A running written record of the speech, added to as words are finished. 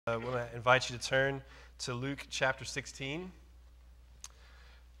I want to invite you to turn to Luke chapter 16.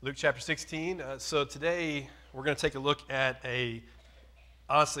 Luke chapter 16. So today we're going to take a look at a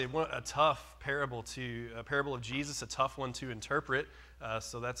tough parable a parable of Jesus, a tough one to interpret.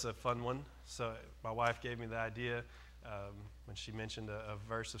 So that's a fun one. So my wife gave me the idea when she mentioned a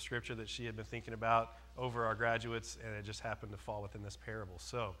verse of scripture that she had been thinking about over our graduates, and it just happened to fall within this parable.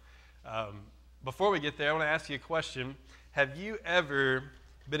 So before we get there, I want to ask you a question. Have you ever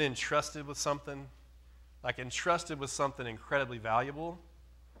been entrusted with something, like entrusted with something incredibly valuable?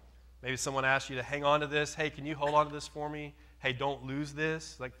 Maybe someone asked you to hang on to this. Hey, can you hold on to this for me? Hey, don't lose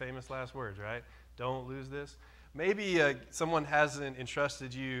this. Like famous last words, right? Don't lose this. Maybe someone hasn't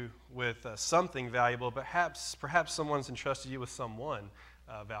entrusted you with something valuable, but perhaps someone's entrusted you with someone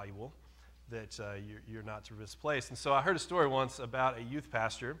valuable that you're not to misplace. And so I heard a story once about a youth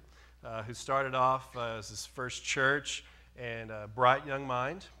pastor who started off as his first church, and bright young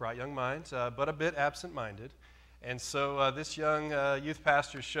mind, but a bit absent-minded. And so this young youth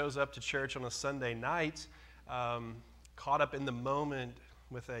pastor shows up to church on a Sunday night, caught up in the moment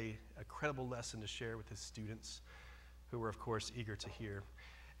with a credible lesson to share with his students, who were, of course, eager to hear.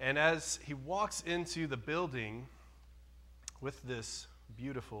 And as he walks into the building with this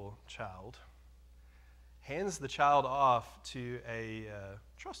beautiful child, hands the child off to a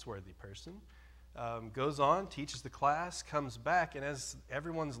trustworthy person, goes on, teaches the class, comes back, and as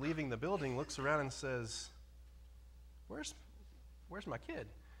everyone's leaving the building, looks around and says, where's my kid?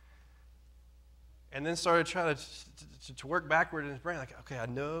 And then started trying to work backward in his brain, like, okay, I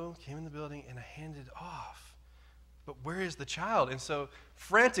know, came in the building, and I handed off, but where is the child? And so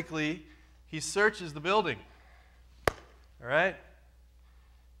frantically, he searches the building, all right?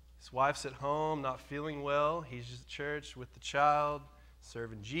 His wife's at home, not feeling well. He's just at church with the child,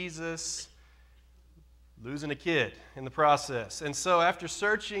 serving Jesus, losing a kid in the process. And so after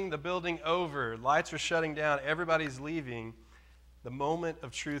searching the building over, lights are shutting down, everybody's leaving, the moment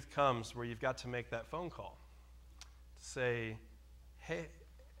of truth comes where you've got to make that phone call to say,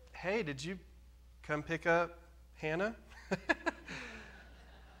 hey, did you come pick up Hannah?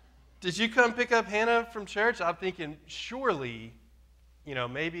 Did you come pick up Hannah from church? I'm thinking, surely,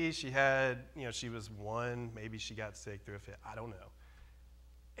 maybe she was one, maybe she got sick through a fit, I don't know.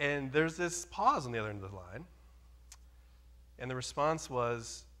 And there's this pause on the other end of the line. And the response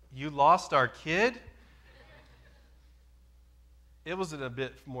was, you lost our kid? It was in a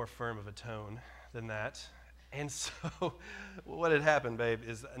bit more firm of a tone than that. And so what had happened, babe,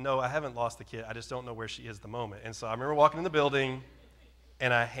 is, no, I haven't lost the kid. I just don't know where she is at the moment. And so I remember walking in the building,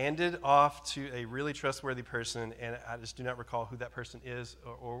 and I handed off to a really trustworthy person, and I just do not recall who that person is,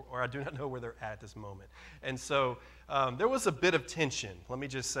 or I do not know where they're at this moment. And so there was a bit of tension. Let me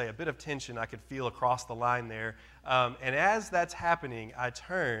just say, a bit of tension I could feel across the line there. And as that's happening, I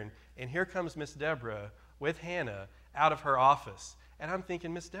turn, and here comes Miss Deborah with Hannah out of her office. And I'm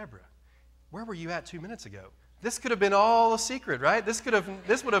thinking, Miss Deborah, where were you at 2 minutes ago? This could have been all a secret, right? This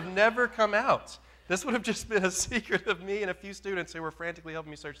would have never come out. This would have just been a secret of me and a few students who were frantically helping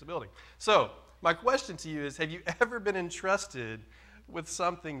me search the building. So my question to you is, have you ever been entrusted with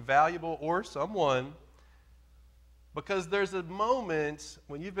something valuable or someone? Because there's a moment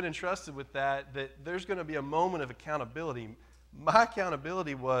when you've been entrusted with that there's going to be a moment of accountability. My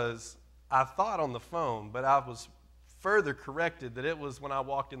accountability was, I thought on the phone, but I was further corrected that it was when I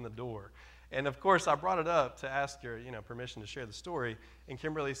walked in the door. And of course, I brought it up to ask her, permission to share the story. And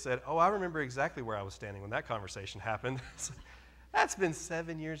Kimberly said, oh, I remember exactly where I was standing when that conversation happened. That's been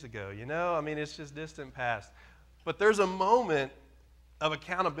 7 years ago, it's just distant past. But there's a moment of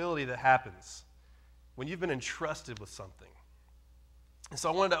accountability that happens when you've been entrusted with something. And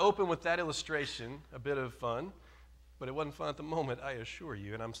so I wanted to open with that illustration, a bit of fun. But it wasn't fun at the moment, I assure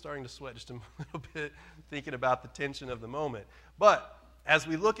you. And I'm starting to sweat just a little bit thinking about the tension of the moment. But as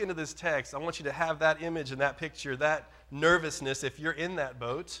we look into this text, I want you to have that image and that picture, that nervousness. If you're in that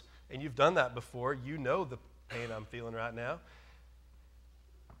boat and you've done that before, you know the pain I'm feeling right now.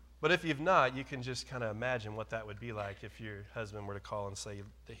 But if you've not, you can just kind of imagine what that would be like if your husband were to call and say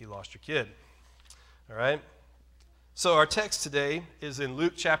that he lost your kid. All right? So our text today is in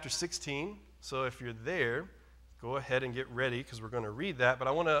Luke chapter 16. So if you're there, go ahead and get ready because we're going to read that. But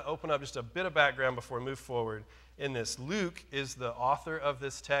I want to open up just a bit of background before we move forward in this. Luke is the author of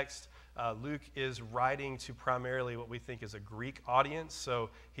this text. Luke is writing to primarily what we think is a Greek audience. So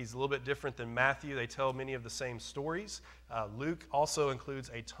he's a little bit different than Matthew. They tell many of the same stories. Luke also includes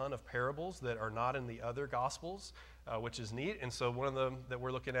a ton of parables that are not in the other Gospels, which is neat. And so one of them that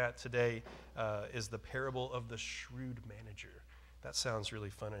we're looking at today is the parable of the Shrewd manager. That sounds really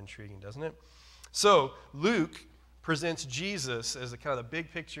fun and intriguing, doesn't it? So Luke presents Jesus as a kind of the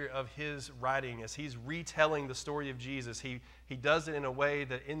big picture of his writing. As he's retelling the story of Jesus, he does it in a way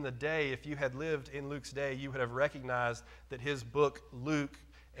that in the day, if you had lived in Luke's day, you would have recognized that his book, Luke,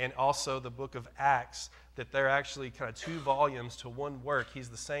 and also the book of Acts, that they're actually kind of two volumes to one work. He's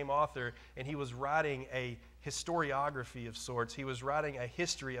the same author, and he was writing a historiography of sorts. He was writing a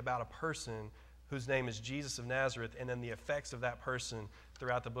history about a person whose name is Jesus of Nazareth, and then the effects of that person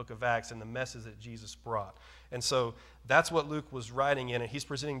throughout the book of Acts and the message that Jesus brought. And so that's what Luke was writing in, and he's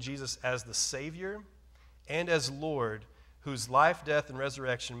presenting Jesus as the Savior and as Lord, whose life, death, and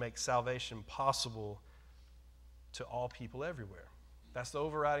resurrection makes salvation possible to all people everywhere. That's the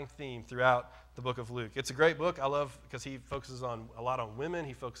overriding theme throughout the book of Luke. It's a great book. I love because he focuses a lot on women.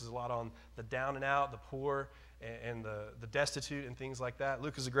 He focuses a lot on the down and out, the poor, and the destitute and things like that.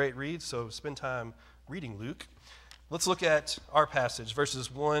 Luke is a great read, so spend time reading Luke. Let's look at our passage, verses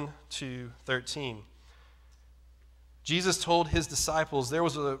 1 to 13. Jesus told his disciples, there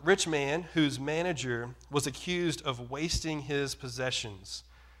was a rich man whose manager was accused of wasting his possessions.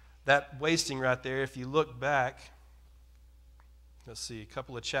 That wasting right there, if you look back, let's see, a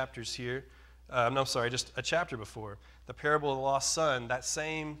couple of chapters here. Just a chapter before. The parable of the lost son, that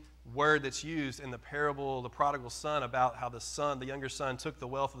same word that's used in the parable of the prodigal son about how the younger son, took the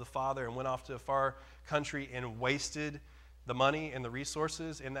wealth of the father and went off to a far country and wasted the money and the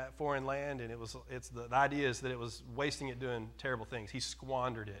resources in that foreign land. And the idea is that it was wasting it doing terrible things. He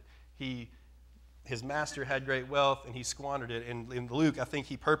squandered it. His master had great wealth and he squandered it. And in Luke, I think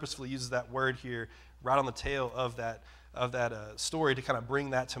he purposefully uses that word here right on the tail of that story to kind of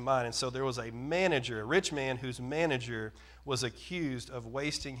bring that to mind. And so there was a rich man whose manager was accused of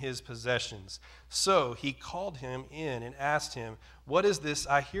wasting his possessions. So he called him in and asked him, what is this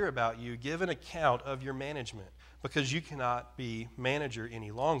I hear about you? Give an account of your management, because you cannot be manager any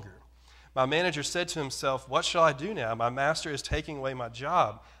longer. My manager said to himself, what shall I do now? My master is taking away my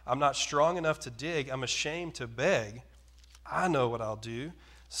job. I'm not strong enough to dig. I'm ashamed to beg. I know what I'll do,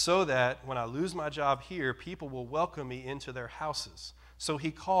 so that when I lose my job here, people will welcome me into their houses. So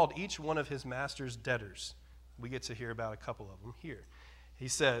he called each one of his master's debtors. We get to hear about a couple of them here. He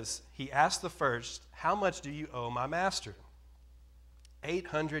says, he asked the first, how much do you owe my master?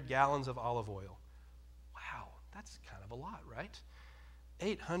 800 gallons of olive oil. Wow, that's kind of a lot, right?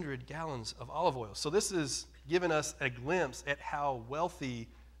 800 gallons of olive oil. So this is giving us a glimpse at how wealthy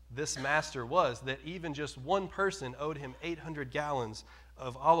this master was, that even just one person owed him 800 gallons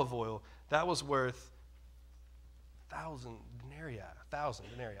of olive oil. That was worth 1,000 denarii,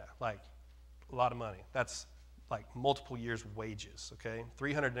 like a lot of money. That's like multiple years' wages, okay?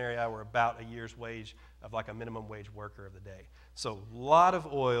 300 denarii were about a year's wage of like a minimum wage worker of the day. So a lot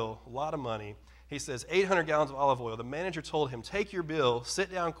of oil, a lot of money. He says 800 gallons of olive oil. The manager told him, take your bill, sit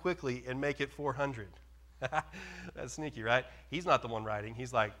down quickly, and make it 400. That's sneaky, right? He's not the one writing.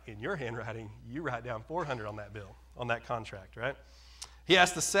 He's like, in your handwriting, you write down 400 on that bill, on that contract, right? He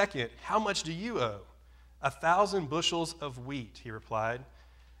asked the second, how much do you owe? 1,000 bushels of wheat, he replied.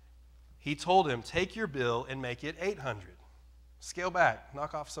 He told him, take your bill and make it 800. Scale back,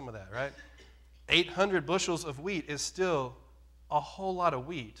 knock off some of that, right? 800 bushels of wheat is still a whole lot of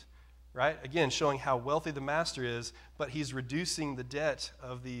wheat, right? Again, showing how wealthy the master is, but he's reducing the debt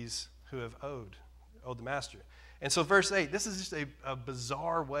of these who have owed the master. And so verse 8, this is just a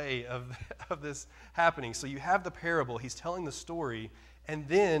bizarre way of this happening. So you have the parable, he's telling the story, and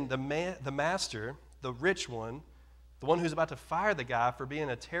then the master, the rich one, the one who's about to fire the guy for being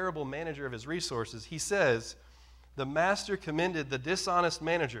a terrible manager of his resources, he says, the master commended the dishonest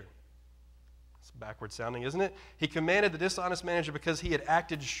manager. It's backward sounding, isn't it? He commended the dishonest manager because he had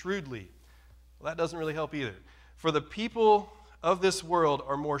acted shrewdly. Well, that doesn't really help either. For the people of this world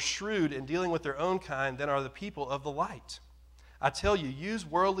are more shrewd in dealing with their own kind than are the people of the light. I tell you, use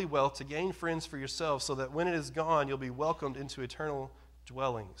worldly wealth to gain friends for yourselves, so that when it is gone, you'll be welcomed into eternal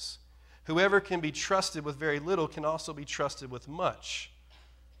dwellings. Whoever can be trusted with very little can also be trusted with much.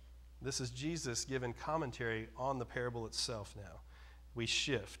 This is Jesus giving commentary on the parable itself now. We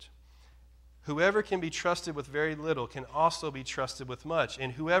shift. Whoever can be trusted with very little can also be trusted with much,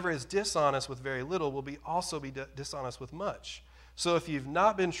 and whoever is dishonest with very little will also be dishonest with much. So if you've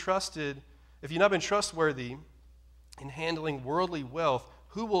not been trustworthy in handling worldly wealth,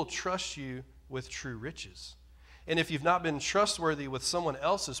 who will trust you with true riches? And if you've not been trustworthy with someone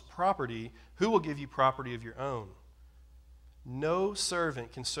else's property, who will give you property of your own? No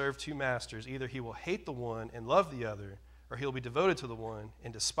servant can serve two masters. Either he will hate the one and love the other, or he'll be devoted to the one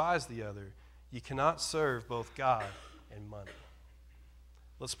and despise the other. You cannot serve both God and money.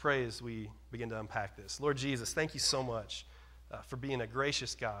 Let's pray as we begin to unpack this. Lord Jesus, thank you so much for being a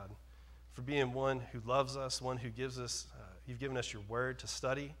gracious God, for being one who loves us, one who gives us, you've given us your word to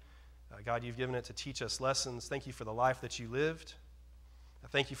study. God, you've given it to teach us lessons. Thank you for the life that you lived. I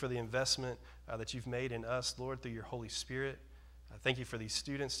thank you for the investment that you've made in us, Lord, through your Holy Spirit. I thank you for these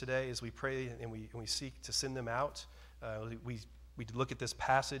students today as we pray and we seek to send them out. We look at this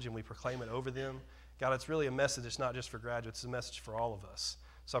passage and we proclaim it over them. God, it's really a message. It's not just for graduates. It's a message for all of us.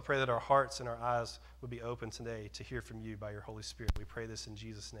 So I pray that our hearts and our eyes would be open today to hear from you by your Holy Spirit. We pray this in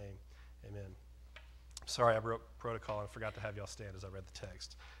Jesus' name. Amen. Sorry, I broke protocol and forgot to have y'all stand as I read the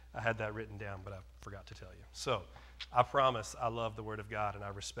text. I had that written down, but I forgot to tell you. So I promise I love the Word of God and I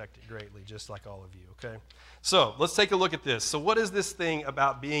respect it greatly, just like all of you, okay? So let's take a look at this. So what is this thing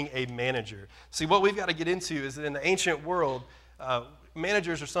about being a manager? See, what we've got to get into is that in the ancient world,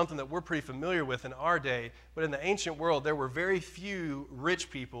 managers are something that we're pretty familiar with in our day, but in the ancient world, there were very few rich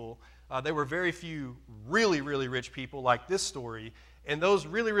people. There were very few really, really rich people like this story, and those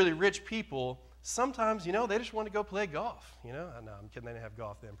really, really rich people sometimes, they just wanted to go play golf, No, I'm kidding, they didn't have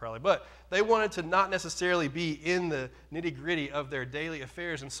golf then probably. But they wanted to not necessarily be in the nitty-gritty of their daily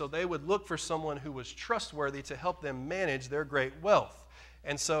affairs, and so they would look for someone who was trustworthy to help them manage their great wealth.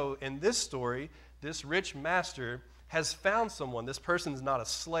 And so in this story, this rich master has found someone. This person is not a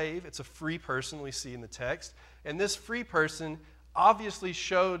slave. It's a free person we see in the text. And this free person obviously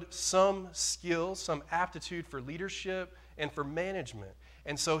showed some skill, some aptitude for leadership and for management.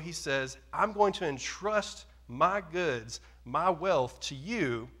 And so he says, I'm going to entrust my goods, my wealth to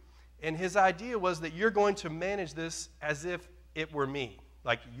you. And his idea was that you're going to manage this as if it were me.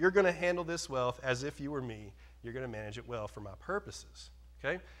 Like, you're going to handle this wealth as if you were me. You're going to manage it well for my purposes.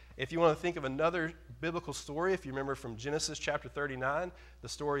 Okay? If you want to think of another biblical story, if you remember from Genesis chapter 39, the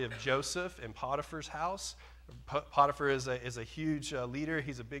story of Joseph in Potiphar's house. Potiphar is a huge leader.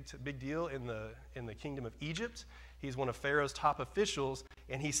 He's a big deal in the kingdom of Egypt. He's one of Pharaoh's top officials,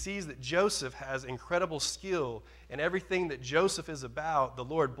 and he sees that Joseph has incredible skill, and everything that Joseph is about, the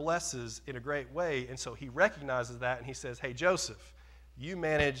Lord blesses in a great way. And so he recognizes that, and he says, hey, Joseph, you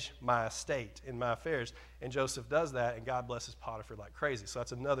manage my estate and my affairs. And Joseph does that, and God blesses Potiphar like crazy. So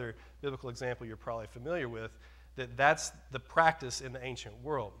that's another biblical example you're probably familiar with, that's the practice in the ancient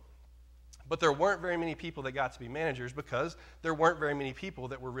world. But there weren't very many people that got to be managers because there weren't very many people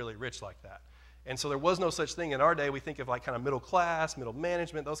that were really rich like that. And so there was no such thing. In our day, we think of like kind of middle class, middle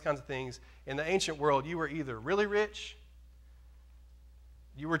management, those kinds of things. In the ancient world, you were either really rich,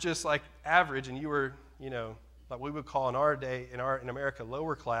 you were just like average, and you were, like we would call in our day, in America,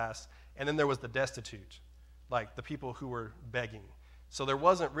 lower class, and then there was the destitute, like the people who were begging. So there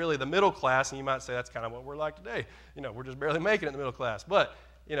wasn't really the middle class, and you might say that's kind of what we're like today. We're just barely making it in the middle class. But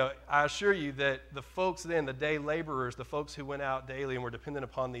I assure you that the folks then, the day laborers, the folks who went out daily and were dependent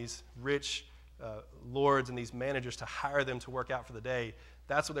upon these rich lords and these managers to hire them to work out for the day,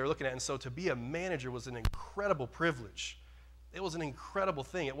 that's what they were looking at. And so to be a manager was an incredible privilege. It was an incredible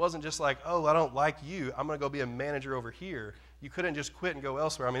thing. It wasn't just like, oh, I don't like you, I'm going to go be a manager over here. You couldn't just quit and go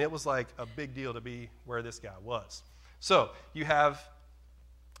elsewhere. I mean, it was like a big deal to be where this guy was. So you have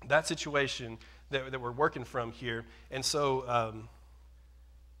that situation that we're working from here. And so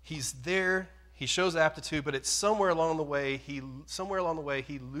he's there, he shows aptitude, but it's somewhere along the way he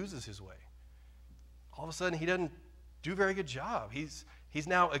loses his way. All of a sudden, he doesn't do a very good job. He's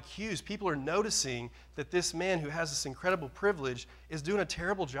now accused. People are noticing that this man who has this incredible privilege is doing a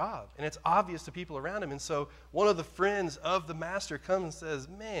terrible job, and it's obvious to people around him. And so one of the friends of the master comes and says,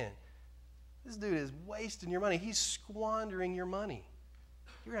 man, this dude is wasting your money. He's squandering your money.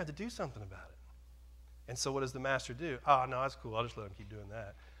 You're going to have to do something about it. And so what does the master do? Oh, no, that's cool. I'll just let him keep doing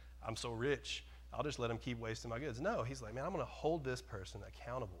that. I'm so rich. I'll just let him keep wasting my goods. No, he's like, man, I'm going to hold this person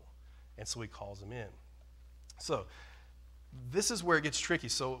accountable. And so he calls him in. So this is where it gets tricky.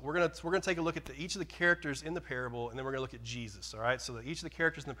 So we're gonna take a look at each of the characters in the parable, and then we're going to look at Jesus, all right? So each of the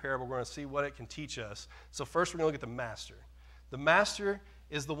characters in the parable, we're going to see what it can teach us. So first we're going to look at the master. The master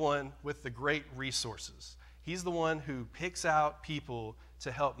is the one with the great resources. He's the one who picks out people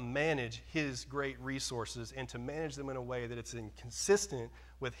to help manage his great resources and to manage them in a way that it's consistent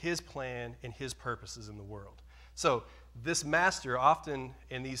with his plan and his purposes in the world. So this master, often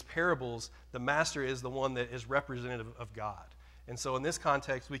in these parables, the master is the one that is representative of God. And so in this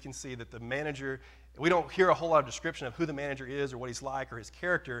context, we can see that the manager, we don't hear a whole lot of description of who the manager is or what he's like or his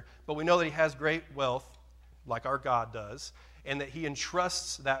character, but we know that he has great wealth, like our God does, and that he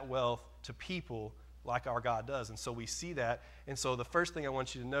entrusts that wealth to people like our God does. And so we see that. And so the first thing I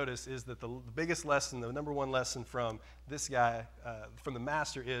want you to notice is that the biggest lesson, the number one lesson from this guy, from the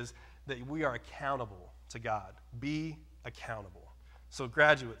master, is that we are accountable to God. Be accountable. So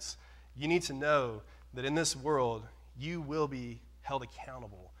graduates, you need to know that in this world, you will be held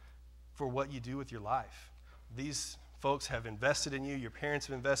accountable for what you do with your life. These folks have invested in you. Your parents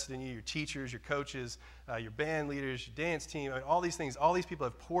have invested in you. Your teachers, your coaches, your band leaders, your dance team, all these things, all these people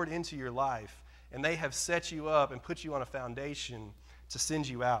have poured into your life, and they have set you up and put you on a foundation to send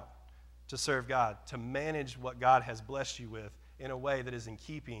you out, to serve God, to manage what God has blessed you with in a way that is in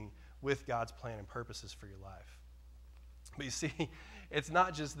keeping with God's plan and purposes for your life. But you see, it's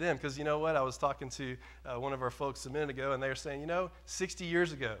not just them, because you know what? I was talking to one of our folks a minute ago, and they were saying, 60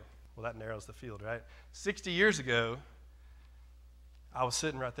 years ago, well, that narrows the field, right? 60 years ago, I was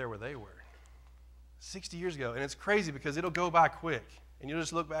sitting right there where they were. 60 years ago. And it's crazy because it'll go by quick. And you'll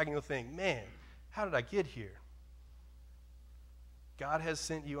just look back and you'll think, man, how did I get here? God has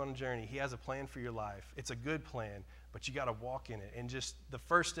sent you on a journey. He has a plan for your life. It's a good plan, but you got to walk in it. And just the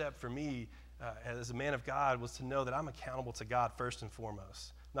first step for me as a man of God was to know that I'm accountable to God first and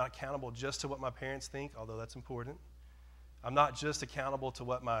foremost. Not accountable just to what my parents think, although that's important. I'm not just accountable to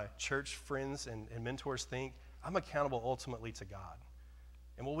what my church friends and mentors think. I'm accountable ultimately to God.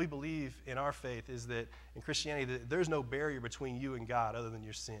 And what we believe in our faith is that in Christianity, that there's no barrier between you and God other than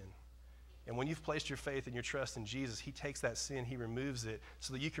your sin. And when you've placed your faith and your trust in Jesus, he takes that sin, he removes it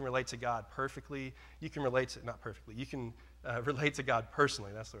so that you can relate to God perfectly. You can relate to, not perfectly, you can relate to God personally.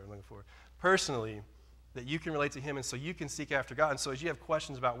 That's what I'm looking for. Personally, that you can relate to him, and so you can seek after God. And so as you have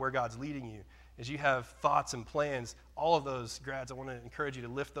questions about where God's leading you, as you have thoughts and plans, all of those, grads, I want to encourage you to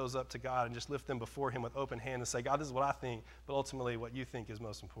lift those up to God and just lift them before him with open hand and say, God, this is what I think, but ultimately what you think is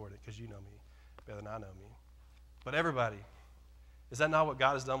most important because you know me better than I know me. But everybody, is that not what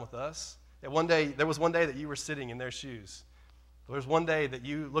God has done with us? That one day, there was one day that you were sitting in their shoes. There was one day that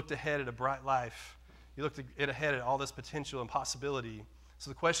you looked ahead at a bright life. You looked ahead at all this potential and possibility.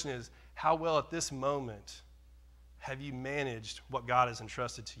 So the question is, how well at this moment have you managed what God has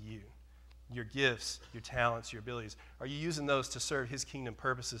entrusted to you? Your gifts, your talents, your abilities. Are you using those to serve his kingdom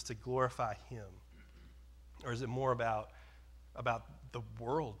purposes, to glorify him? Or is it more about the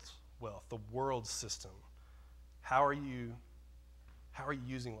world's wealth, the world's system? How are you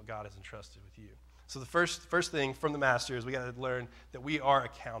using what God has entrusted with you? So the first thing from the master is we got to learn that we are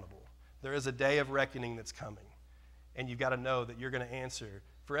accountable. There is a day of reckoning that's coming. And you've got to know that you're going to answer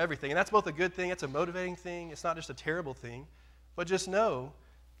for everything. And that's both a good thing, it's a motivating thing, it's not just a terrible thing. But just know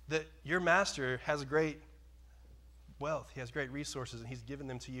that your master has great wealth. He has great resources, and he's given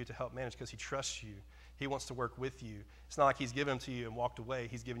them to you to help manage because he trusts you. He wants to work with you. It's not like he's given them to you and walked away.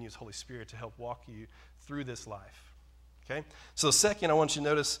 He's given you his Holy Spirit to help walk you through this life. Okay? So second, I want you to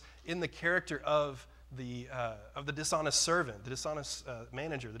notice in the character of the dishonest servant, the dishonest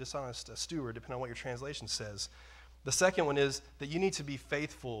manager, the dishonest steward, depending on what your translation says. The second one is that you need to be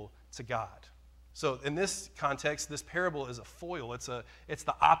faithful to God. So in this context, this parable is a foil. It's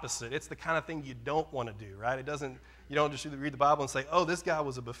the opposite. It's the kind of thing you don't want to do, right? You don't just read the Bible and say, oh, this guy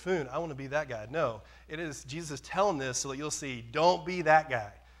was a buffoon. I want to be that guy. No, Jesus is telling this so that you'll see, don't be that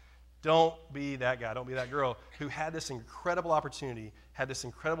guy. Don't be that guy. Don't be that girl who had this incredible opportunity, had this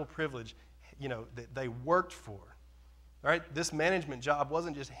incredible privilege, that they worked for. All right? This management job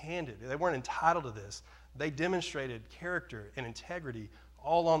wasn't just handed. They weren't entitled to this. They demonstrated character and integrity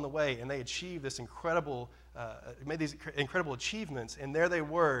all along the way, and they achieved this made these incredible achievements, and there they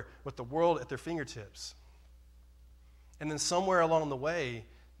were with the world at their fingertips. And then somewhere along the way,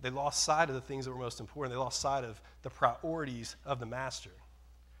 they lost sight of the things that were most important. They lost sight of the priorities of the master.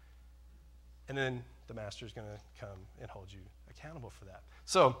 And then the master is going to come and hold you accountable for that.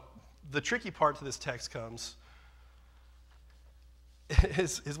 So the tricky part to this text comes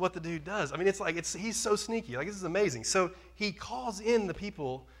is what the dude does. I mean, he's so sneaky. This is amazing. So he calls in the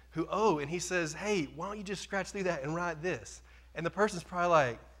people who owe, and he says, hey, why don't you just scratch through that and write this? And the person's probably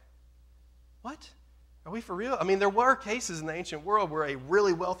like, what? Are we for real? I mean, there were cases in the ancient world where a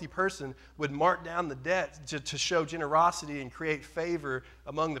really wealthy person would mark down the debt to show generosity and create favor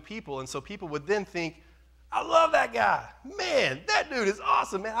among the people. And so people would then think, I love that guy. Man, that dude is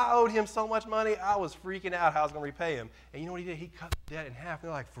awesome. Man, I owed him so much money. I was freaking out how I was going to repay him. And you know what he did? He cut the debt in half. And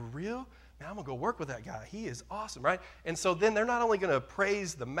they're like, for real? Man, I'm going to go work with that guy. He is awesome, right? And so then they're not only going to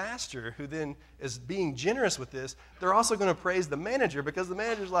praise the master, who then is being generous with this, they're also going to praise the manager, because the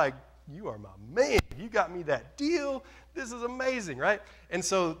manager's like, you are my man. You got me that deal. This is amazing, right? And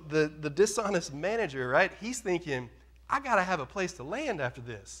so the dishonest manager, right, he's thinking, I got to have a place to land after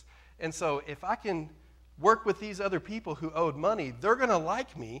this. And so if I can work with these other people who owed money, they're going to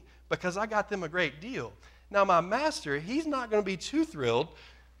like me because I got them a great deal. Now, my master, he's not going to be too thrilled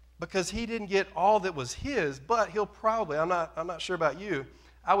because he didn't get all that was his, but he'll probably, I'm not sure about you,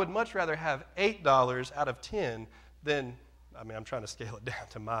 I would much rather have $8 out of 10 than, I'm trying to scale it down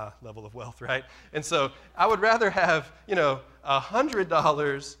to my level of wealth, right? And so I would rather have,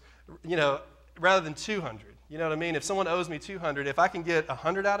 $100 rather than 200. You know what I mean? If someone owes me 200, if I can get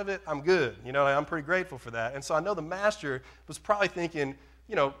 100 out of it, I'm good. I'm pretty grateful for that. And so I know the master was probably thinking,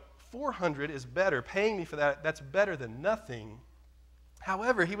 400 is better. Paying me for that, that's better than nothing.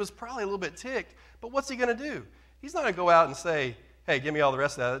 However, he was probably a little bit ticked, but what's he going to do? He's not going to go out and say, hey, give me all the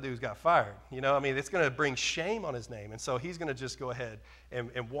rest of that. That dude's got fired. It's going to bring shame on his name. And so he's going to just go ahead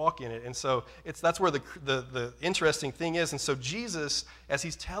and walk in it. And so that's where the interesting thing is. And so Jesus, as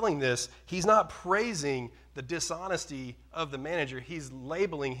he's telling this, he's not praising the dishonesty of the manager. He's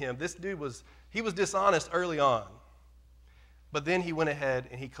labeling him. This dude was dishonest early on. But then he went ahead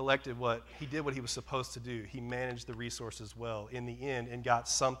and he did what he was supposed to do. He managed the resources well in the end and got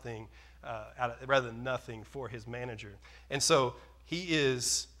something rather than nothing for his manager. And so he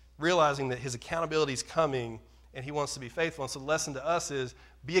is realizing that his accountability is coming and he wants to be faithful. And so the lesson to us is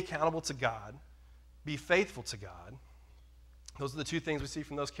be accountable to God, be faithful to God. Those are the two things we see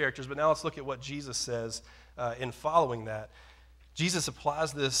from those characters. But now let's look at what Jesus says in following that. Jesus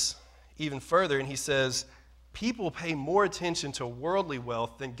applies this even further, and he says, people pay more attention to worldly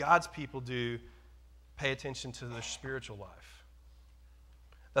wealth than God's people do pay attention to their spiritual life.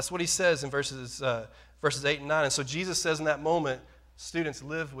 That's what he says in verses 8 and 9. And so Jesus says in that moment, students,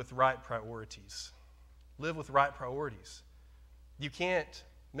 live with right priorities. Live with right priorities. You can't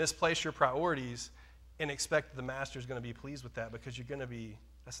misplace your priorities and expect the master is going to be pleased with that, because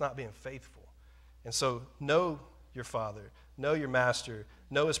that's not being faithful. And so know your father, know your master,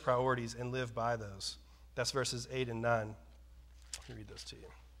 know his priorities, and live by those. That's verses 8 and 9. Let me read those to you.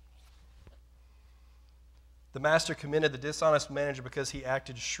 The master commended the dishonest manager because he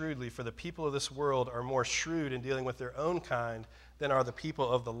acted shrewdly, for the people of this world are more shrewd in dealing with their own kind than are the people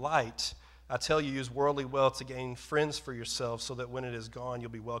of the light. I tell you, use worldly wealth to gain friends for yourselves, so that when it is gone, you'll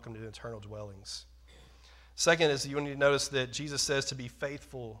be welcomed in eternal dwellings. Second is you need to notice that Jesus says to be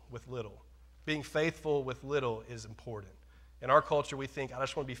faithful with little. Being faithful with little is important. In our culture, we think, I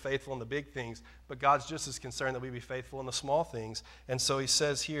just want to be faithful in the big things, but God's just as concerned that we be faithful in the small things. And so he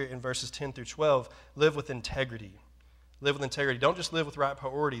says here in verses 10 through 12, live with integrity. Live with integrity. Don't just live with right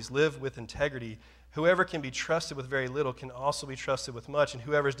priorities. Live with integrity. Whoever can be trusted with very little can also be trusted with much, and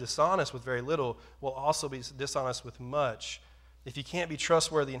whoever is dishonest with very little will also be dishonest with much. If you can't be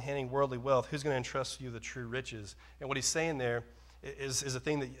trustworthy in handling worldly wealth, who's going to entrust you the true riches? And what he's saying there is a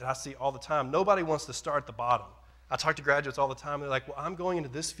thing that I see all the time. Nobody wants to start at the bottom. I talk to graduates all the time, and they're like, well, I'm going into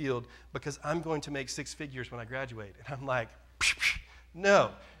this field because I'm going to make 6 figures when I graduate. And I'm like,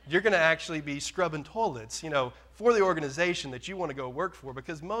 no, you're going to actually be scrubbing toilets, for the organization that you want to go work for,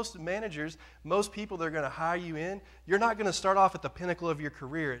 because most managers, most people that are going to hire you in, you're not going to start off at the pinnacle of your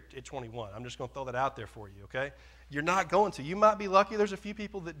career at 21. I'm just going to throw that out there for you, okay? You're not going to. You might be lucky. There's a few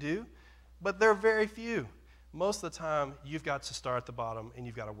people that do, but they're very few. Most of the time, you've got to start at the bottom and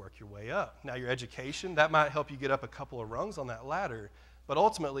you've got to work your way up. Now, your education, that might help you get up a couple of rungs on that ladder. But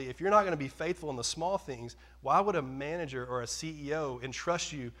ultimately, if you're not going to be faithful in the small things, why would a manager or a CEO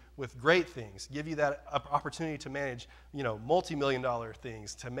entrust you with great things, give you that opportunity to manage, multi-million-dollar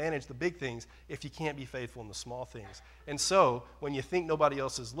things, to manage the big things, if you can't be faithful in the small things? And so, when you think nobody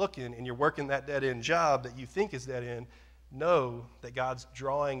else is looking and you're working that dead-end job that you think is dead-end, know that God's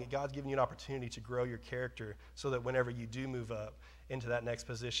giving you an opportunity to grow your character, so that whenever you do move up into that next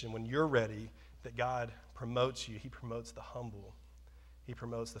position, when you're ready, that God promotes you. He promotes the humble. He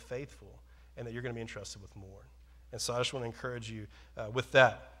promotes the faithful, and that you're going to be entrusted with more. And so I just want to encourage you with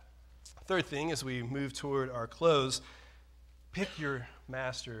that. Third thing, as we move toward our close, pick your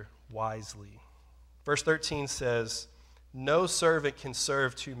master wisely. Verse 13 says, no servant can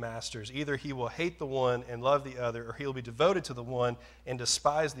serve 2 masters. Either he will hate the one and love the other, or he will be devoted to the one and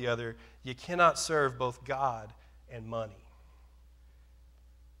despise the other. You cannot serve both God and money.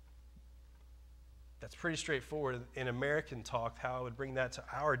 That's pretty straightforward. In American talk, how I would bring that to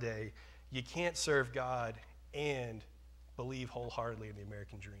our day, you can't serve God and believe wholeheartedly in the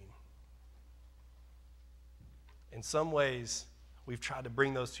American dream. In some ways, we've tried to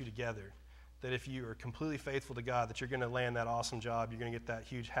bring those two together. That if you are completely faithful to God, that you're going to land that awesome job, you're going to get that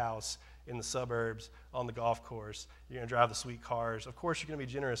huge house in the suburbs, on the golf course, you're going to drive the sweet cars. Of course, you're going to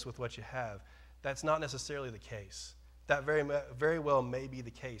be generous with what you have. That's not necessarily the case. That very well may be the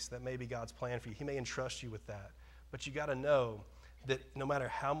case. That may be God's plan for you. He may entrust you with that. But you got to know that no matter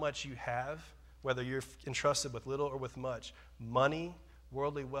how much you have, whether you're entrusted with little or with much, money,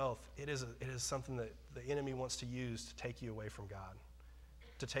 worldly wealth, it is something that the enemy wants to use to take you away from God,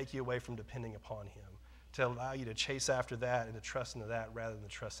 to take you away from depending upon him, to allow you to chase after that and to trust into that rather than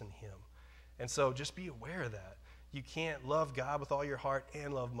trust in him. And so just be aware of that. You can't love God with all your heart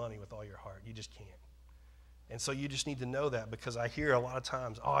and love money with all your heart. You just can't. And so you just need to know that, because I hear a lot of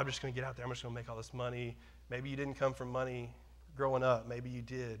times, oh, I'm just going to get out there. I'm just going to make all this money. Maybe you didn't come from money growing up. Maybe you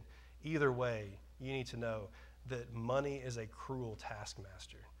did. Either way, you need to know that money is a cruel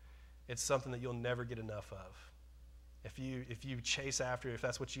taskmaster. It's something that you'll never get enough of. If you chase after it, if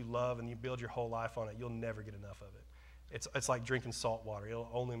that's what you love and you build your whole life on it, you'll never get enough of it. It's like drinking salt water. It'll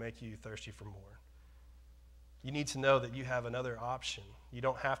only make you thirsty for more. You need to know that you have another option. You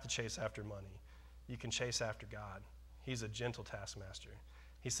don't have to chase after money. You can chase after God. He's a gentle taskmaster.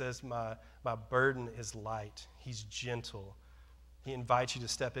 He says, my burden is light. He's gentle. He invites you to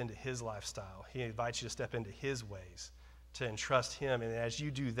step into his lifestyle. He invites you to step into his ways, to entrust him. And as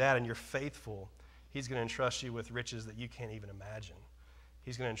you do that and you're faithful, he's going to entrust you with riches that you can't even imagine.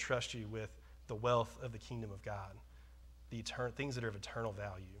 He's going to entrust you with the wealth of the kingdom of God, the things that are of eternal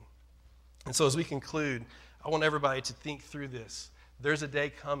value. And so as we conclude, I want everybody to think through this. There's a day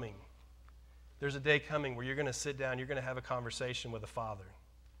coming. There's a day coming where you're going to sit down, you're going to have a conversation with the Father.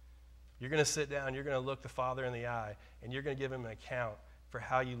 You're going to sit down, you're going to look the Father in the eye, and you're going to give him an account for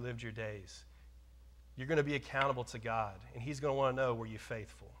how you lived your days. You're going to be accountable to God, and he's going to want to know, were you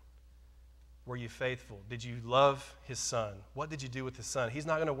faithful? Were you faithful? Did you love his son? What did you do with his son? He's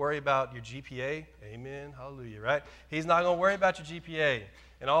not going to worry about your GPA. Amen. Hallelujah, right? He's not going to worry about your GPA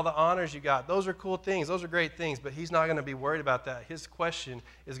and all the honors you got. Those are cool things. Those are great things, but he's not going to be worried about that. His question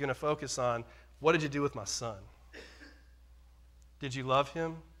is going to focus on, what did you do with my son? Did you love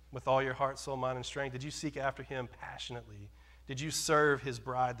him with all your heart, soul, mind, and strength? Did you seek after him passionately? Did you serve his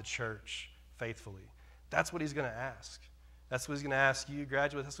bride, the church, faithfully? That's what he's going to ask. That's what he's going to ask you,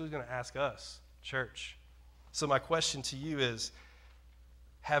 graduates. That's what he's going to ask us, church. So my question to you is,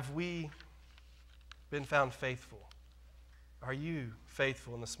 have we been found faithful? Are you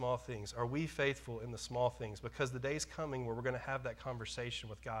faithful in the small things? Are we faithful in the small things? Because the day's coming where we're going to have that conversation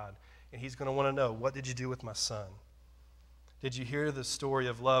with God, and he's going to want to know, what did you do with my son? Did you hear the story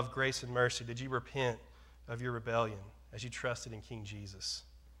of love, grace, and mercy? Did you repent of your rebellion as you trusted in King Jesus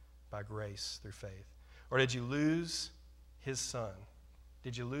by grace through faith? Or did you lose his son?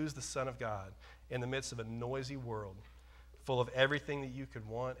 Did you lose the Son of God in the midst of a noisy world full of everything that you could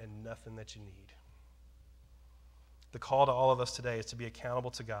want and nothing that you need? The call to all of us today is to be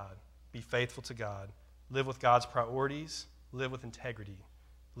accountable to God, be faithful to God, live with God's priorities, live with integrity,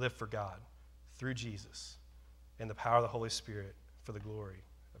 live for God through Jesus and the power of the Holy Spirit for the glory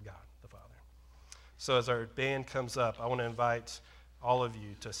of God the Father. So as our band comes up, I want to invite all of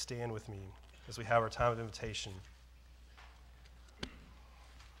you to stand with me as we have our time of invitation.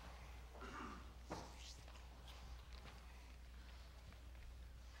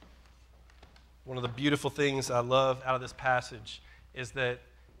 One of the beautiful things I love out of this passage is that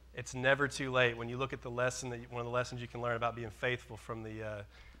it's never too late. When you look at the lesson, one of the lessons you can learn about being faithful from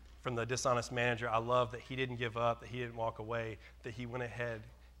the dishonest manager, I love that he didn't give up, that he didn't walk away, that he went ahead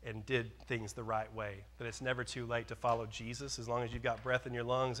and did things the right way, that it's never too late to follow Jesus as long as you've got breath in your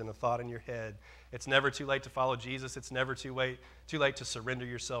lungs and a thought in your head. It's never too late to follow Jesus. It's never too late to surrender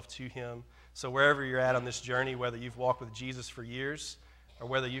yourself to him. So wherever you're at on this journey, whether you've walked with Jesus for years or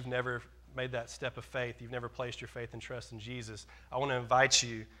whether you've never made that step of faith, you've never placed your faith and trust in Jesus, I want to invite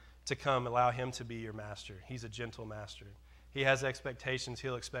you to come allow him to be your master. He's a gentle master. He has expectations.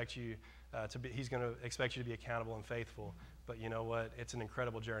 He'll expect you he's going to expect you to be accountable and faithful. But you know what? It's an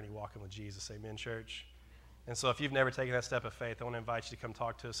incredible journey walking with Jesus. Amen, church? And so if you've never taken that step of faith, I want to invite you to come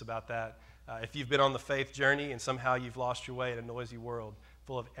talk to us about that. If you've been on the faith journey and somehow you've lost your way in a noisy world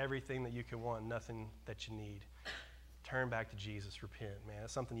full of everything that you can want, nothing that you need, turn back to Jesus. Repent, man.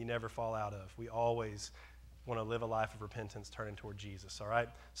 It's something you never fall out of. We always want to live a life of repentance turning toward Jesus, all right?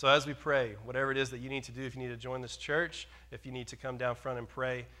 So as we pray, whatever it is that you need to do, if you need to join this church, if you need to come down front and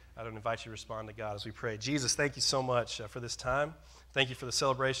pray, I would invite you to respond to God as we pray. Jesus, thank you so much for this time. Thank you for the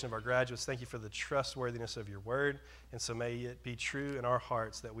celebration of our graduates. Thank you for the trustworthiness of your word. And so may it be true in our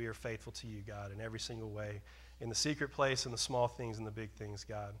hearts that we are faithful to you, God, in every single way, in the secret place, in the small things, and the big things,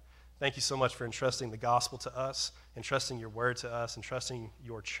 God. Thank you so much for entrusting the gospel to us, entrusting your word to us, entrusting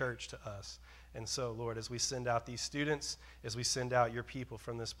your church to us. And so, Lord, as we send out these students, as we send out your people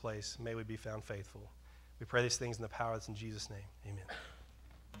from this place, may we be found faithful. We pray these things in the power that's in Jesus' name. Amen.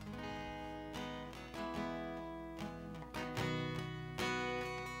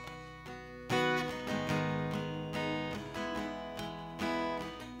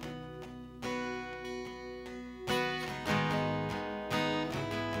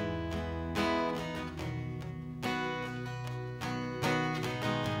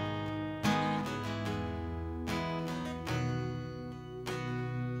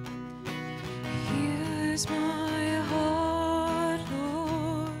 Here's my heart,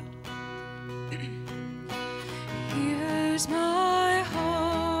 Lord. my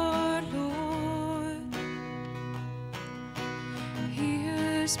heart, Lord.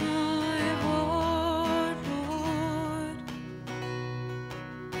 Here's my heart, Lord.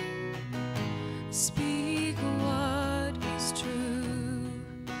 Speak what is true,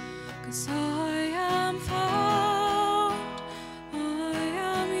 'cause I am found, I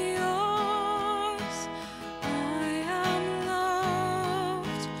am yours, I am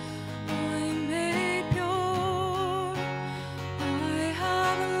loved, I'm made pure, I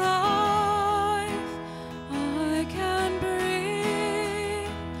have life, I can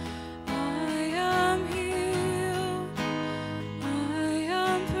breathe, I am healed, I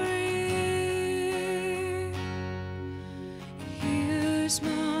am free. Here's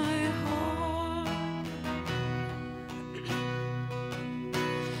my heart.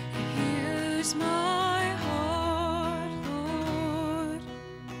 Here's my heart, Lord.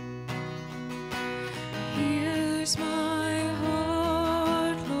 Here's my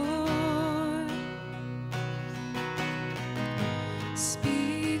heart, Lord.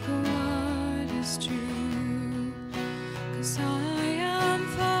 Speak what is true, 'cause I am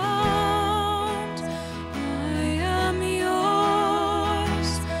found, I am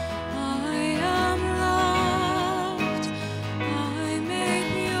yours, I am loved, I'm made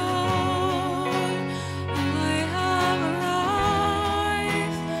pure, I have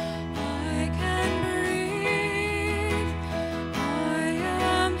life, I can breathe, I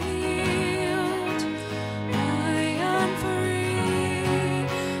am healed, I am free,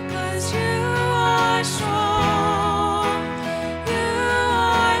 'cause you are strong, you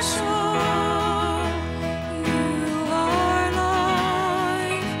are sure, you are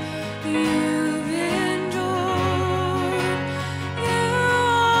life, you've endured, you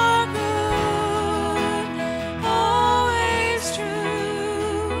are good, always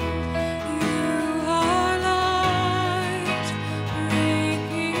true, you are light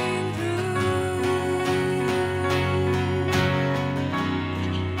breaking through.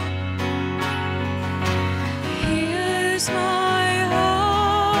 Here's my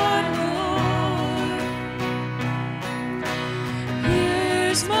heart, Lord.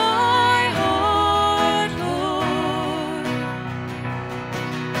 Here's my heart, Lord.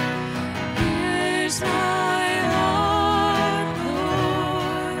 Here's my heart,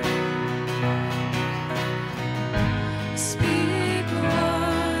 Lord. Speak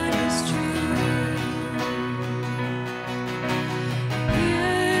what is true.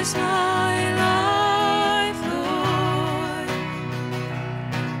 Here's my life, Lord.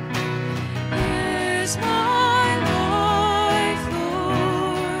 Here's my life,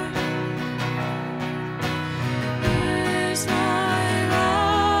 Lord. Here's my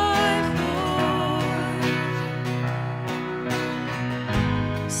life, Lord.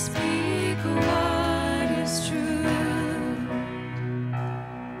 Speak what is true.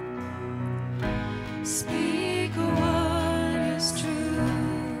 Speak what is true.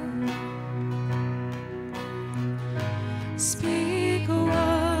 Speak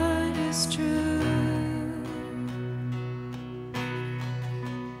what is true.